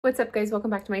What's up guys,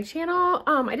 welcome back to my channel.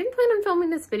 I didn't plan on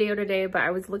filming this video today, but I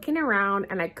was looking around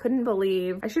and I couldn't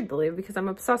believe, I should believe because I'm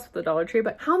obsessed with the Dollar Tree,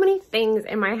 but how many things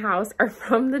in my house are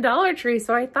from the Dollar Tree.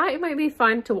 So I thought it might be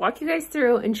fun to walk you guys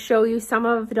through and show you some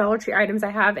of the Dollar Tree items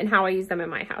I have and how I use them in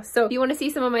my house. So if you want to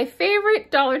see some of my favorite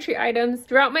Dollar Tree items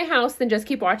throughout my house, then just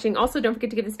keep watching. Also, don't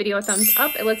forget to give this video a thumbs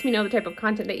up. It lets me know the type of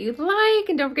content that you like,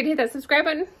 and don't forget to hit that subscribe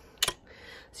button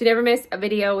so you never miss a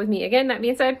video with me again. That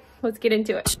being said, let's get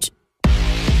into it.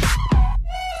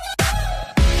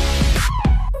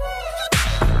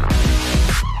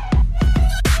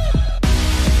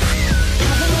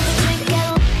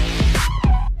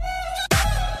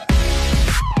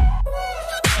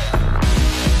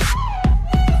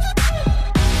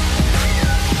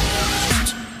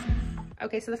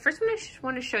 Okay, so the first one I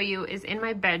want to show you is in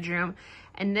my bedroom,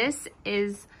 and this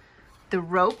is the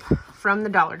rope from the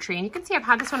Dollar Tree. And you can see I've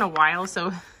had this one a while,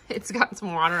 so it's got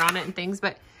some water on it and things,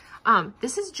 but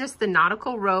this is just the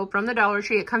nautical rope from the Dollar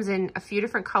Tree. It comes in a few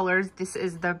different colors. This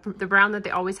is the brown that they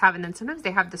always have, and then sometimes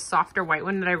they have the softer white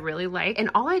one that I really like.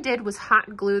 And all I did was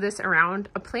hot glue this around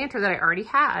a planter that I already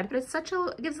had, but it's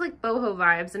it gives like boho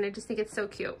vibes, and I just think it's so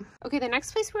cute. Okay, the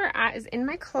next place we're at is in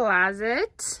my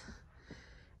closet.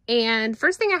 And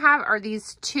first thing I have are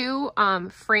these two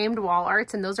framed wall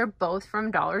arts, and those are both from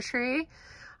Dollar Tree.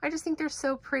 I just think they're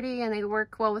so pretty and they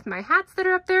work well with my hats that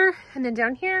are up there. And then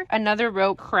down here, another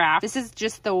rope craft. This is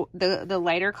just the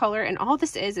lighter color, and all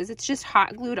this is it's just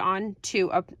hot glued onto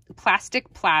a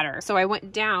plastic platter. So I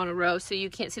went down a row so you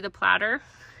can't see the platter,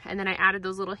 and then I added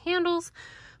those little handles.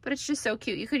 But it's just so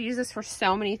cute. You could use this for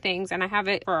so many things, and I have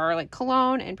it for like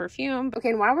cologne and perfume. Okay,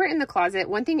 and while we're in the closet,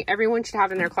 one thing everyone should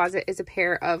have in their closet is a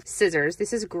pair of scissors.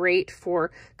 This is great for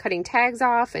cutting tags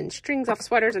off and strings off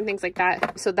sweaters and things like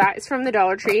that. So that is from the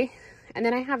Dollar Tree. And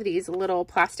then I have these little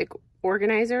plastic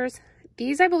organizers.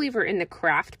 These, I believe, are in the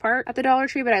craft part at the Dollar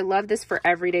Tree, but I love this for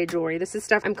everyday jewelry. This is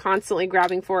stuff I'm constantly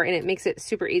grabbing for, and it makes it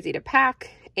super easy to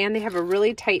pack. And they have a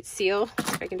really tight seal.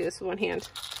 If I can do this with one hand.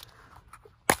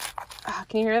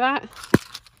 Can you hear that?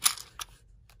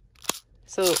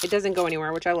 So it doesn't go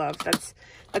anywhere, which I love.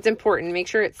 That's important. Make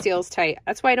sure it seals tight.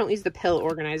 That's why I don't use the pill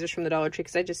organizers from the Dollar Tree,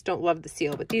 because I just don't love the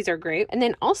seal, but these are great. And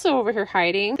then also over here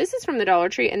hiding, this is from the Dollar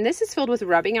Tree, and this is filled with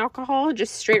rubbing alcohol,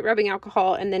 just straight rubbing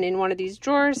alcohol. And then in one of these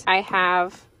drawers, I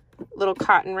have little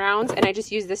cotton rounds, and I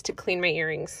just use this to clean my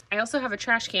earrings. I also have a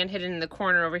trash can hidden in the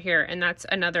corner over here, and that's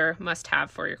another must-have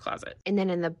for your closet. And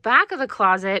then in the back of the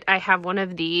closet, I have one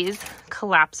of these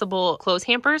collapsible clothes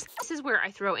hampers. This is where I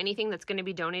throw anything that's going to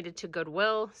be donated to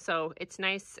Goodwill, so it's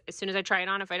nice. As soon as I try it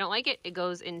on, if I don't like it, it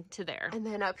goes into there. And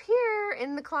then up here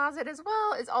in the closet as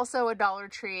well is also a Dollar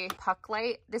Tree puck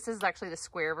light. This is actually the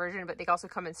square version, but they also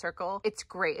come in circle. It's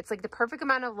great. It's like the perfect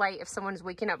amount of light if someone's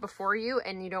waking up before you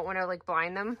and you don't want to like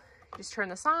blind them. Just turn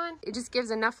this on. It just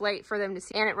gives enough light for them to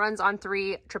see, and it runs on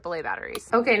 3 AAA batteries.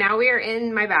 Okay, now we are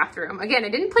in my bathroom. Again, I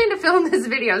didn't plan to film this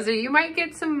video, so you might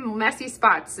get some messy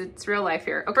spots. It's real life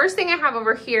here. First thing I have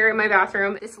over here in my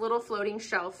bathroom, this little floating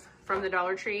shelf from the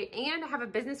Dollar Tree, and I have a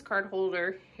business card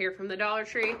holder here from the Dollar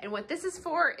Tree. And what this is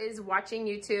for is watching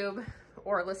YouTube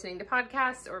or listening to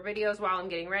podcasts or videos while I'm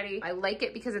getting ready. I like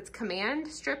it because it's command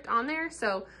stripped on there,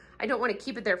 so I don't want to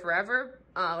keep it there forever.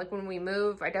 Like when we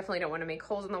move, I definitely don't want to make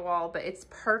holes in the wall, but it's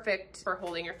perfect for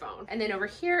holding your phone. And then over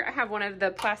here, I have one of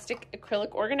the plastic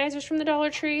acrylic organizers from the Dollar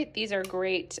Tree. These are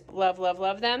great. Love, love,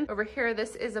 love them. Over here,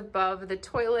 this is above the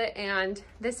toilet, and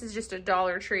this is just a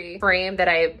Dollar Tree frame that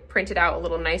I printed out a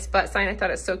little nice butt sign. I thought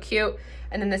it was so cute.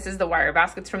 And then this is the wire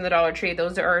baskets from the Dollar Tree.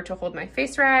 Those are to hold my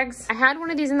face rags. I had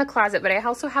one of these in the closet, but I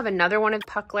also have another one of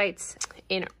puck lights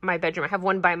in my bedroom. I have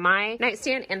one by my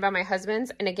nightstand and by my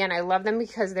husband's. And again, I love them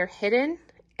because they're hidden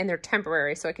and they're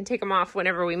temporary, so I can take them off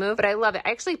whenever we move, but I love it.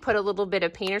 I actually put a little bit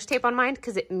of painter's tape on mine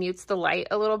because it mutes the light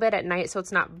a little bit at night, so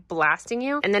it's not blasting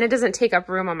you, and then it doesn't take up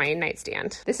room on my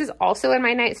nightstand. This is also in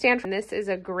my nightstand, and this is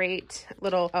a great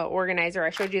little organizer. I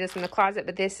showed you this in the closet,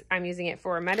 but this, I'm using it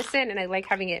for medicine, and I like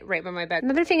having it right by my bed.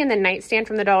 Another thing in the nightstand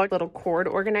from the Dollar, little cord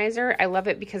organizer. I love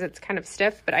it because it's kind of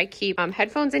stiff, but I keep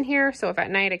headphones in here, so if at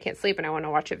night I can't sleep and I want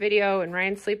to watch a video and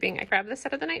Ryan's sleeping, I grab this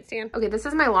out of the nightstand. Okay, this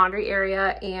is my laundry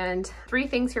area, and 3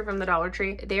 things here from the Dollar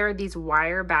Tree. They are these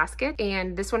wire baskets,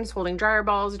 and this one is holding dryer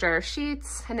balls, dryer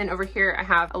sheets, and then over here I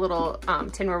have a little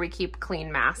tin where we keep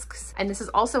clean masks. And this is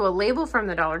also a label from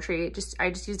the Dollar Tree. I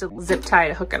just used a zip tie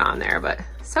to hook it on there, but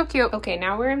so cute. Okay,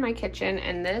 now we're in my kitchen,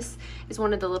 and this is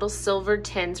one of the little silver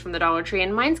tins from the Dollar Tree,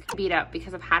 and mine's beat up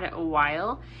because I've had it a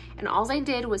while, and all I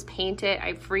did was paint it.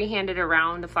 I freehanded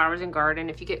around the flowers and garden.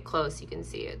 If you get close, you can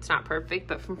see it. It's not perfect,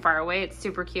 but from far away, it's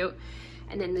super cute.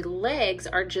 And then the legs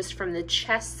are just from the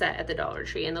chest set at the Dollar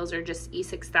Tree, and those are just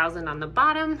E6000 on the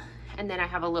bottom. And then I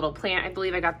have a little plant. I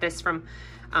believe I got this from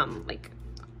like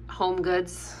Home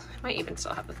Goods. Might even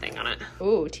still have the thing on it.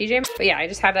 Ooh, TJ. But yeah, I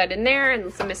just have that in there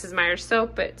and some Mrs. Meyer's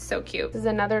soap, but it's so cute. This is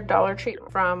another Dollar Tree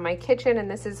from my kitchen,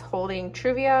 and this is holding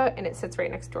Truvia, and it sits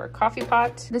right next to our coffee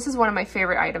pot. This is one of my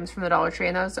favorite items from the Dollar Tree,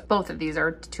 and both of these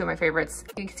are two of my favorites.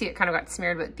 You can see it kind of got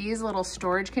smeared, but these little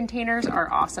storage containers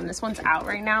are awesome. This one's out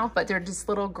right now, but they're just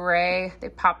little gray. They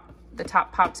pop, the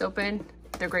top pops open.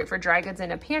 They're great for dry goods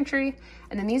in a pantry.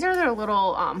 And then these are their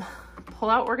little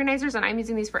pull-out organizers, and I'm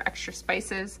using these for extra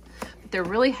spices. They're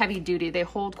really heavy duty. They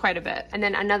hold quite a bit. And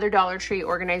then another Dollar Tree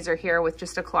organizer here with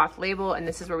just a cloth label, and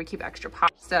this is where we keep extra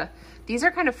pasta. These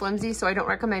are kind of flimsy, so I don't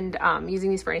recommend using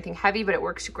these for anything heavy, but it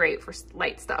works great for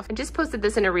light stuff. I just posted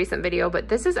this in a recent video, but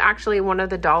this is actually one of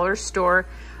the dollar store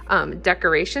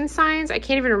decoration signs. I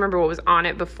can't even remember what was on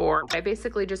it before. I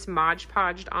basically just Mod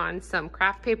Podged on some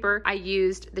craft paper. I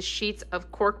used the sheets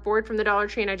of cork board from the Dollar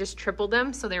Tree, and I just tripled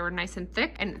them so they were nice and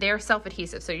thick, and they're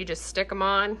self-adhesive, so you just stick them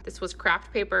on. This was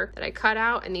craft paper that I cut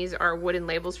out, and these are wooden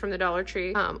labels from the Dollar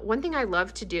Tree. One thing I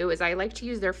love to do is I like to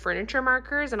use their furniture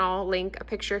markers, and I'll link a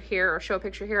picture here or show a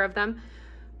picture here of them.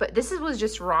 But this was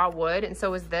just raw wood, and so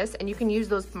was this, and you can use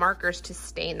those markers to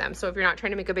stain them. So if you're not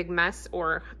trying to make a big mess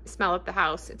or smell up the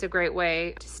house, it's a great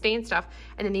way to stain stuff.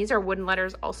 And then these are wooden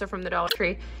letters also from the Dollar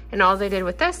Tree. And all I did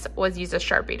with this was use a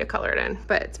Sharpie to color it in,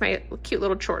 but it's my cute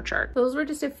little chore chart. Those were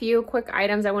just a few quick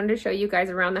items I wanted to show you guys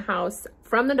around the house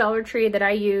from the Dollar Tree that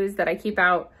I use, that I keep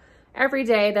out every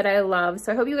day, that I love.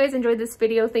 So I hope you guys enjoyed this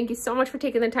video. Thank you so much for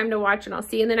taking the time to watch, and I'll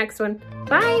see you in the next one.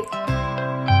 Bye.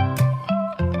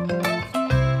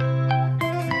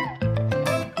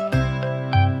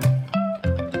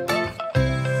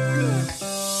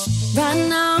 Right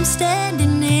now I'm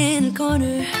standing in the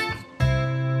corner.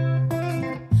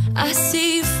 I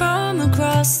see you from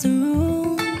across the room.